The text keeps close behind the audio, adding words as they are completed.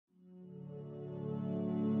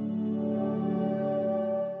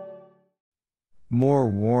More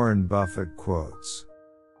Warren Buffett quotes.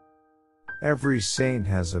 Every saint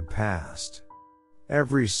has a past.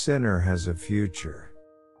 Every sinner has a future.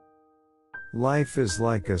 Life is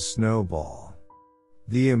like a snowball.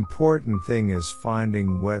 The important thing is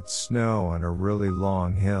finding wet snow on a really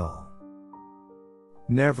long hill.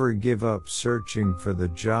 Never give up searching for the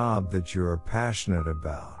job that you are passionate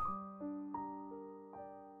about.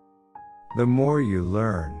 The more you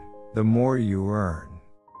learn, the more you earn.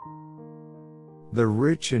 The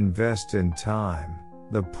rich invest in time,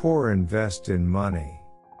 the poor invest in money.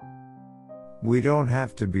 We don't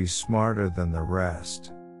have to be smarter than the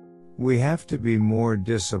rest. We have to be more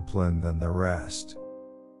disciplined than the rest.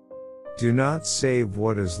 Do not save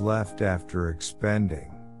what is left after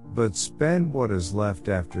expending, but spend what is left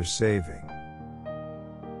after saving.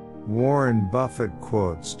 Warren Buffett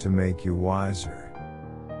quotes to make you wiser.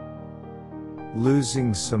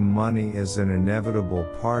 Losing some money is an inevitable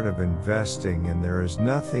part of investing, and there is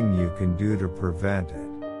nothing you can do to prevent it.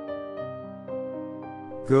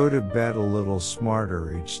 Go to bed a little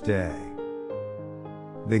smarter each day.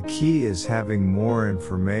 The key is having more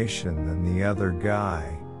information than the other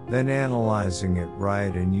guy, then analyzing it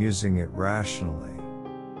right and using it rationally.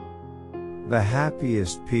 The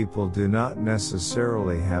happiest people do not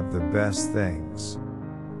necessarily have the best things.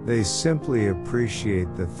 They simply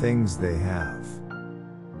appreciate the things they have.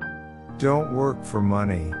 Don't work for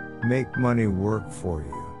money, make money work for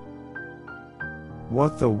you.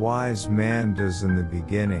 What the wise man does in the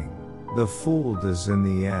beginning, the fool does in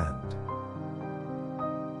the end.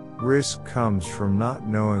 Risk comes from not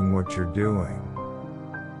knowing what you're doing.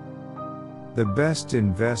 The best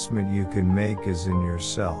investment you can make is in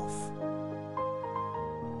yourself.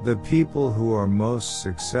 The people who are most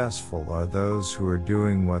successful are those who are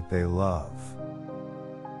doing what they love.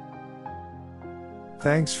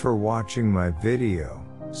 Thanks for watching my video.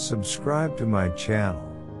 Subscribe to my channel.